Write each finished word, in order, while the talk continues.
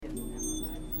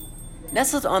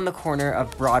Nestled on the corner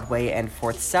of Broadway and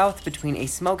 4th South between a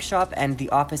smoke shop and the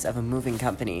office of a moving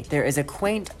company, there is a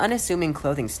quaint, unassuming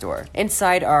clothing store.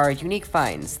 Inside are unique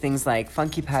finds, things like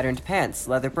funky patterned pants,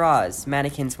 leather bras,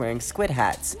 mannequins wearing squid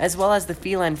hats, as well as the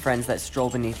feline friends that stroll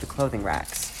beneath the clothing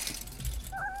racks.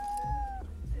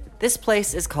 This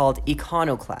place is called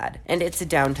Iconoclad, and it's a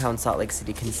downtown Salt Lake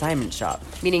City consignment shop,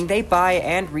 meaning they buy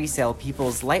and resell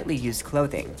people's lightly used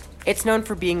clothing. It's known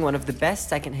for being one of the best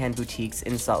secondhand boutiques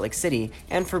in Salt Lake City,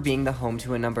 and for being the home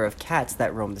to a number of cats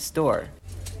that roam the store.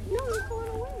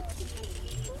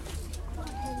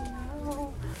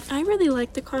 I really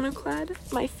liked Iconoclad.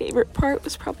 My favorite part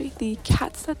was probably the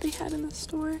cats that they had in the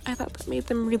store. I thought that made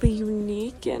them really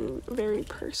unique and very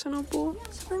personable.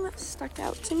 Something that stuck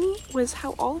out to me was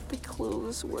how all of the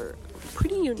clothes were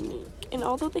pretty unique. And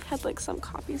although they had like some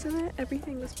copies of it,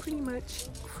 everything was pretty much,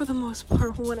 for the most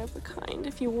part, one of a kind.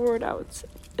 If you wore it out,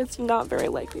 it's not very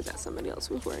likely that somebody else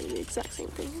was wearing the exact same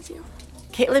thing as you.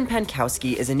 Caitlin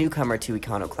Pankowski is a newcomer to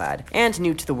Iconoclad, and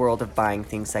new to the world of buying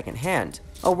things secondhand.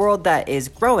 A world that is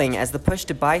growing as the push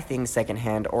to buy things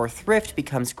secondhand or thrift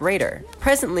becomes greater.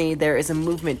 Presently, there is a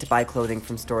movement to buy clothing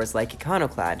from stores like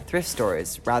Iconoclad, thrift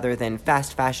stores, rather than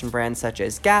fast fashion brands such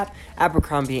as Gap,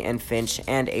 Abercrombie & Finch,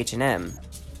 and H&M.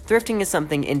 Thrifting is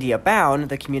something India Bown,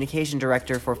 the communication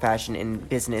director for fashion and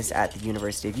business at the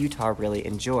University of Utah, really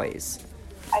enjoys.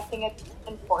 I think it's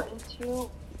important to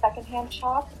secondhand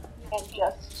shop and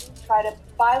just try to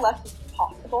buy less as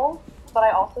possible, but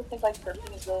I also think like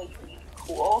thrifting is really unique and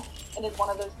cool, and is one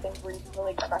of those things where you can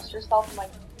really express yourself in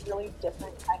like really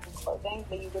different kinds of clothing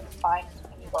that you wouldn't find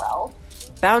anywhere else.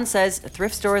 Bound says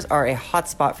thrift stores are a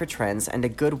hotspot for trends and a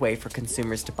good way for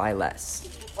consumers to buy less.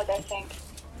 Like I think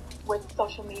with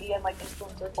social media and like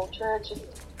influencer culture,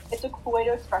 it's a cool way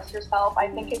to express yourself. I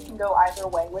think it can go either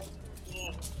way with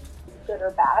being good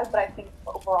or bad, but I think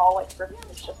overall like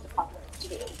thrifting is just a fun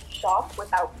way to shop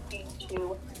without being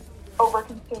too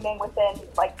over-consuming within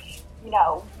like,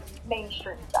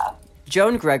 mainstream stuff.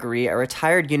 Joan Gregory, a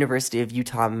retired University of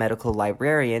Utah medical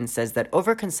librarian, says that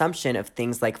overconsumption of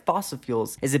things like fossil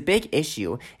fuels is a big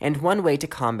issue, and one way to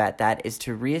combat that is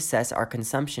to reassess our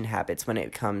consumption habits when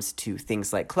it comes to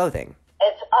things like clothing.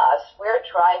 It's us. We're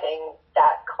driving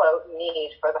that, quote,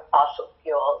 need for the fossil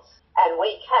fuels, and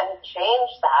we can change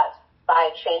that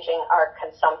by changing our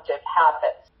consumptive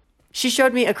habits. She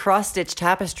showed me a cross-stitch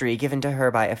tapestry given to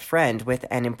her by a friend with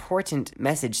an important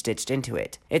message stitched into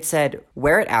it. It said,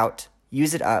 "Wear it out,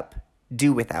 use it up,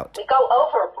 do without." We go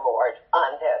overboard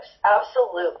on this,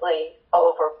 absolutely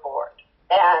overboard.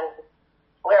 And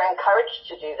we're encouraged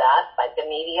to do that by the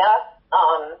media,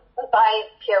 by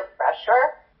peer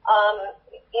pressure,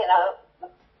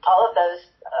 all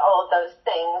of those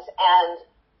things. And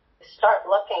start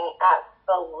looking at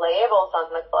the labels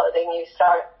on the clothing, you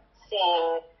start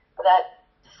seeing that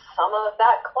some of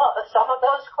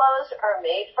those clothes are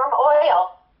made from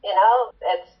oil.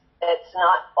 It's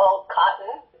not all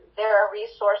cotton. There are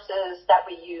resources that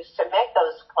we use to make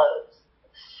those clothes.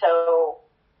 So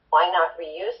why not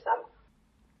reuse them?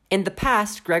 In the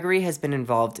past, Gregory has been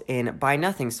involved in Buy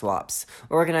Nothing swaps,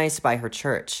 organized by her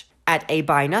church. At a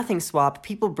Buy Nothing swap,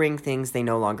 people bring things they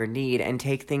no longer need and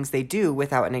take things they do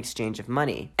without an exchange of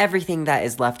money. Everything that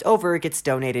is left over gets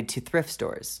donated to thrift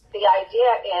stores. The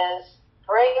idea is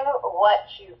bring what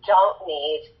you don't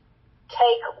need,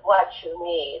 take what you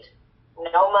need.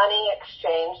 No money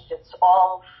exchanged, it's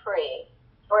all free.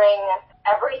 Bring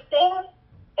everything.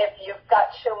 If you've got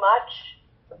too much,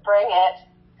 bring it.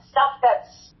 Stuff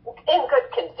that's in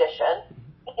good condition,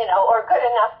 or good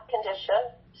enough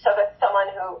condition, so that someone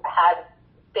who had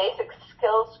basic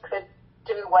skills could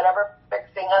do whatever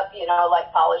fixing up,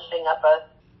 like polishing up a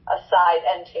side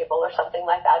end table or something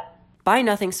like that. Buy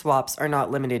Nothing swaps are not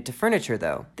limited to furniture,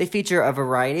 though. They feature a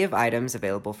variety of items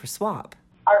available for swap.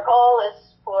 Our goal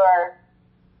is for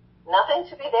nothing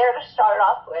to be there to start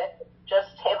off with,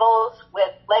 just tables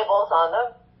with labels on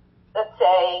them that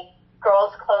say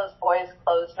girls' clothes, boys'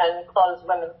 clothes, men's clothes,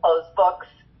 women's clothes, books,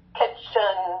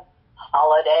 kitchen,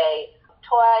 holiday,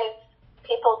 toys.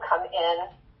 People come in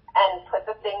and put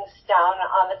the things down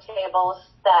on the tables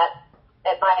that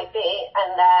it might be,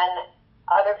 and then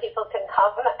other people can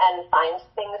come and find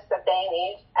things that they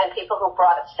need, and people who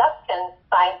brought stuff can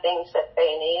find things that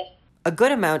they need. A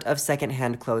good amount of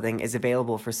secondhand clothing is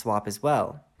available for swap as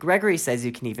well. Gregory says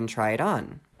you can even try it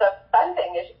on. The fun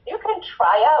thing is you can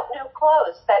try out new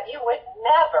clothes that you would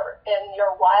never, in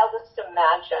your wildest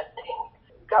imagining,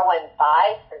 go and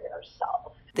buy for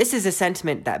yourself. This is a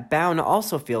sentiment that Bown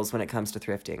also feels when it comes to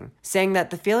thrifting, saying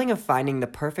that the feeling of finding the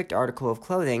perfect article of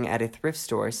clothing at a thrift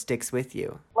store sticks with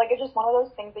you. Like, it's just one of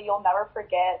those things that you'll never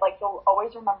forget. Like, you'll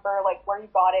always remember, like, where you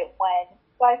got it, when.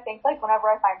 So I think, like, whenever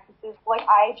I find pieces, like,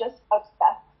 I just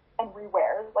obsess and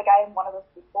rewear. Like, I am one of those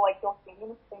people. Like, you'll see me in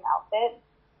the same outfit,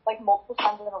 like, multiple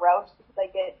times in a row, just because I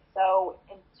get so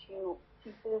into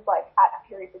pieces, like, at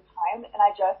periods of time. And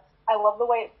I love the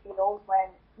way it feels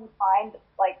when you find,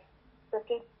 like,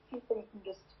 thrifted piece that you can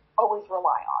just always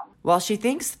rely on. While she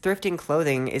thinks thrifting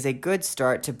clothing is a good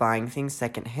start to buying things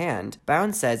secondhand,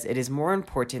 Bound says it is more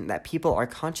important that people are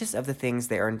conscious of the things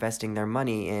they are investing their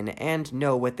money in and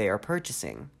know what they are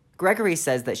purchasing. Gregory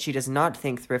says that she does not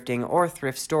think thrifting or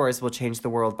thrift stores will change the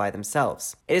world by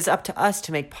themselves. It is up to us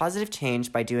to make positive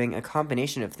change by doing a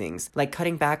combination of things, like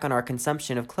cutting back on our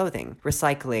consumption of clothing,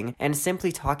 recycling, and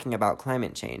simply talking about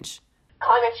climate change.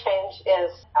 Climate change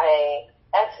is a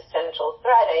existential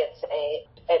threat.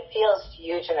 It feels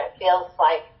huge, and it feels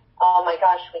like, oh my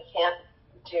gosh, we can't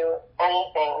do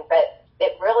anything, but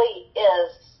it really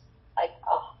is like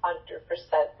 100%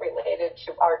 related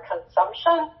to our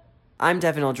consumption. I'm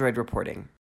Devin Oldroyd reporting.